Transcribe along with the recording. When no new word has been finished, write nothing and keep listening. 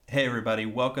Hey everybody,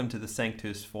 welcome to the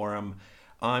Sanctus Forum.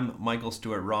 I'm Michael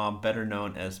Stewart Robb, better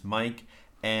known as Mike,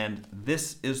 and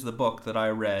this is the book that I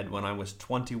read when I was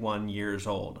 21 years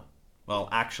old. Well,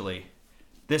 actually,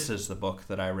 this is the book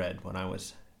that I read when I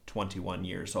was 21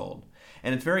 years old.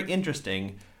 And it's very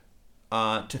interesting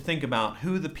to think about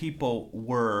who the people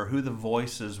were, who the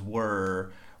voices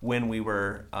were when we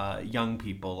were young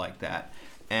people like that.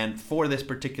 And for this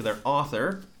particular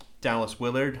author, Dallas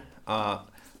Willard,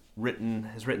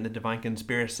 has written The Divine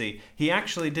Conspiracy, he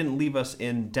actually didn't leave us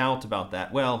in doubt about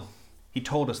that. Well, he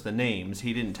told us the names.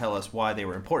 He didn't tell us why they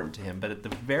were important to him. But at the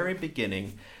very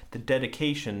beginning, the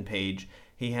dedication page,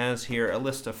 he has here a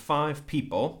list of 5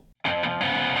 people.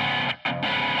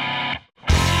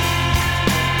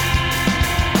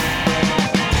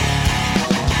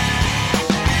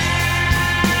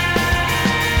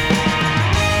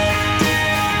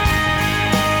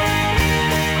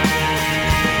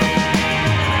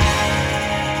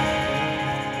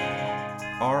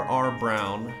 R.R.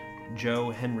 Brown,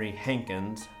 Joe Henry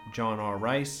Hankins, John R.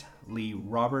 Rice, Lee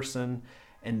Roberson,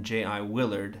 and J.I.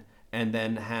 Willard, and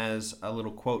then has a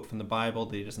little quote from the Bible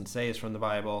that he doesn't say is from the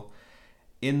Bible.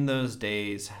 In those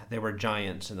days, there were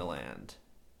giants in the land.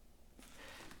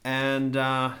 And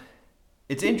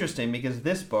it's interesting because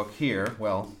this book here,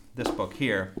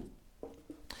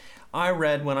 I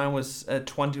read when I was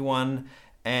 21,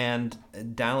 and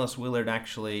Dallas Willard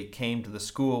actually came to the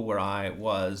school where I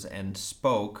was and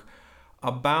spoke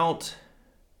about,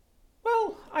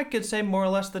 well, I could say more or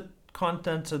less the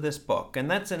contents of this book. And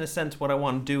that's in a sense what I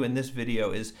want to do in this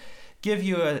video, is give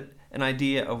you an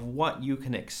idea of what you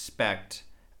can expect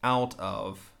out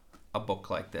of a book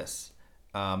like this.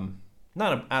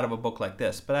 Not out of a book like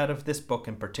this, but out of this book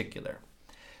in particular.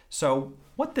 So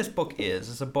what this book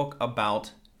is a book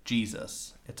about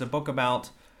Jesus. It's a book about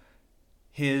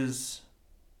his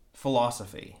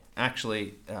philosophy.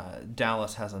 Actually,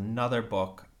 Dallas has another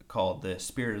book called The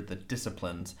Spirit of the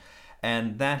Disciplines,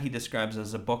 and that he describes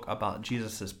as a book about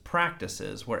Jesus's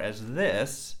practices, whereas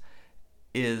this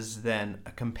is then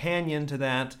a companion to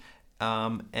that,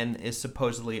 and is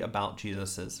supposedly about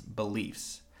Jesus's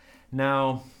beliefs.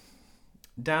 Now,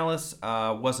 Dallas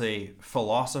was a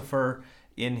philosopher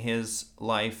in his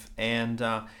life, and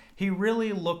he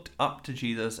really looked up to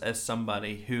Jesus as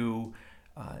somebody who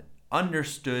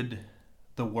understood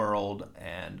the world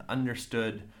and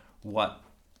understood what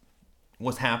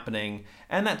was happening,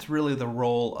 and that's really the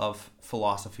role of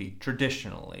philosophy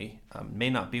traditionally. May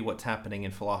not be what's happening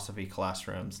in philosophy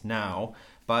classrooms now,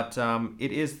 but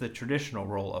it is the traditional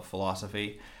role of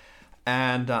philosophy,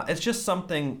 and it's just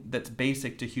something that's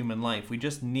basic to human life. We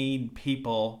just need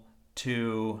people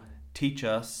to teach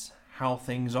us how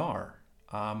things are.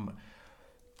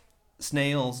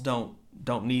 Snails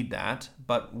don't need that,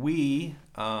 but we,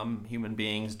 human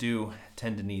beings, do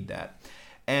tend to need that.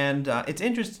 And it's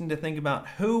interesting to think about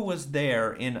who was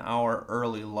there in our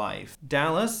early life.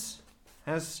 Dallas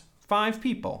has 5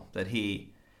 people that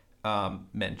he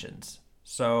mentions.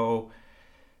 So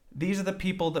these are the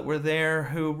people that were there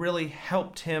who really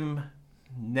helped him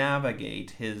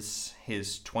navigate his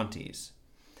 20s.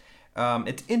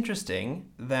 It's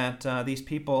interesting that these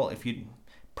people, if you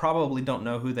probably don't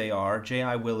know who they are,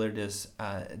 J.I. Willard is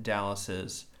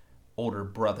Dallas's older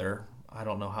brother. I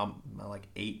don't know how, like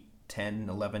 8, 10,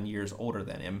 11 years older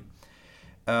than him.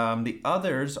 The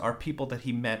others are people that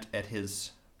he met at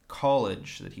his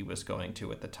college that he was going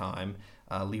to at the time.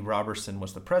 Lee Roberson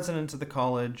was the president of the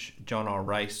college. John R.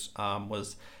 Rice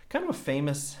was kind of a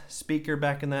famous speaker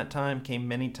back in that time, came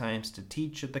many times to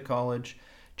teach at the college.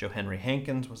 Joe Henry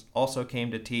Hankins also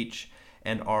came to teach.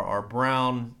 And R.R.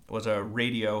 Brown was a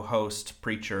radio host,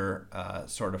 preacher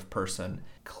sort of person.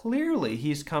 Clearly,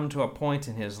 he's come to a point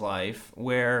in his life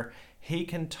where he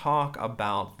can talk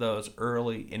about those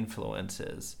early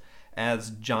influences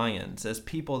as giants, as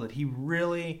people that he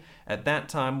really, at that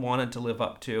time, wanted to live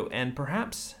up to, and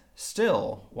perhaps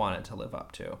still wanted to live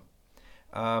up to.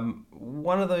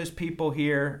 One of those people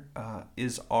here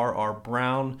is R.R.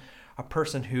 Brown, a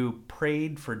person who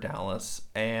prayed for Dallas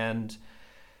and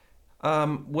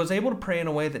was able to pray in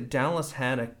a way that Dallas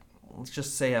had let's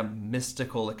just say a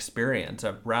mystical experience,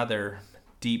 a rather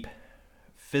deep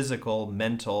physical,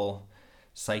 mental,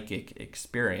 psychic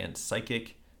experience.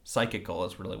 Psychical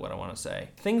is really what I want to say.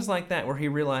 Things like that where he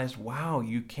realized, wow,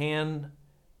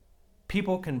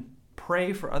 people can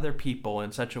pray for other people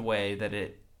in such a way that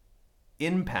it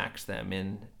impacts them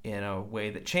in a way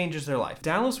that changes their life.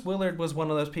 Dallas Willard was one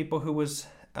of those people who was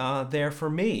there for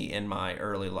me in my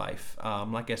early life.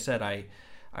 Like I said,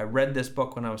 I read this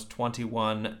book when I was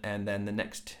 21, and then the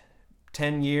next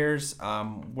 10 years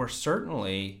were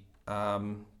certainly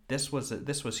this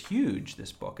was huge,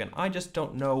 this book, and I just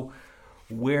don't know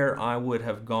where I would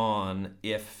have gone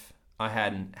if I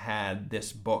hadn't had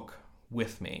this book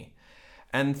with me.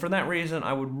 And for that reason,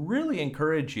 I would really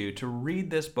encourage you to read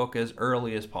this book as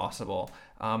early as possible,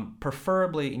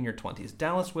 preferably in your 20s.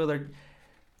 Dallas Willard,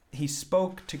 he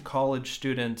spoke to college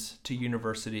students, to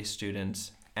university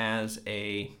students as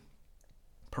a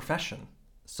profession.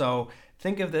 So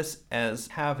think of this as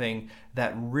having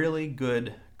that really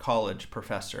good college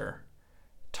professor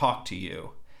talk to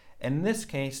you. In this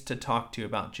case, to talk to you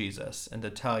about Jesus and to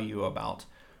tell you about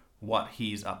what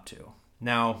he's up to.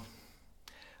 Now,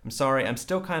 I'm sorry, I'm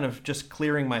still kind of just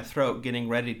clearing my throat, getting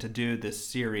ready to do this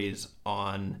series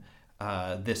on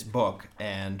this book,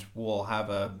 and we'll have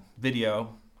a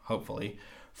video, hopefully,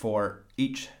 for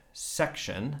each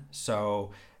section.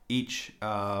 So each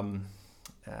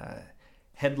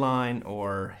headline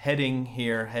or heading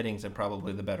here, headings are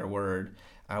probably the better word,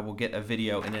 will get a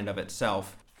video in and of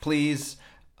itself. Please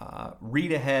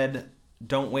read ahead.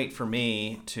 Don't wait for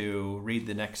me to read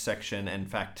the next section. In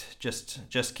fact,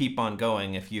 just keep on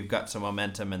going if you've got some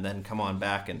momentum, and then come on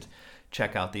back and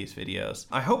check out these videos.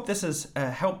 I hope this is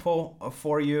helpful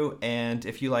for you, and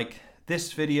if you like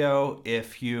this video,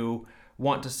 if you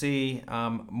want to see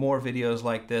more videos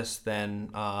like this, then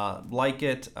like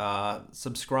it,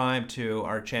 subscribe to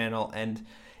our channel, and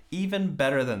even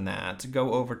better than that,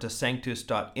 go over to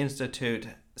sanctus.institute.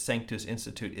 Sanctus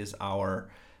Institute is our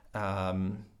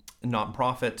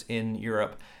nonprofit in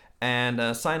Europe,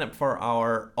 and sign up for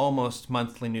our almost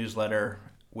monthly newsletter,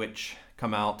 which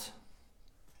come out,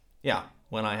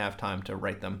 when I have time to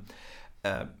write them.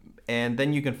 And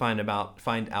then you can find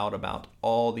out about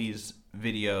all these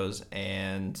videos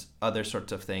and other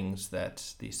sorts of things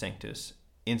that the Sanctus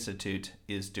Institute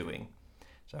is doing.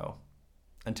 So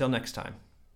until next time.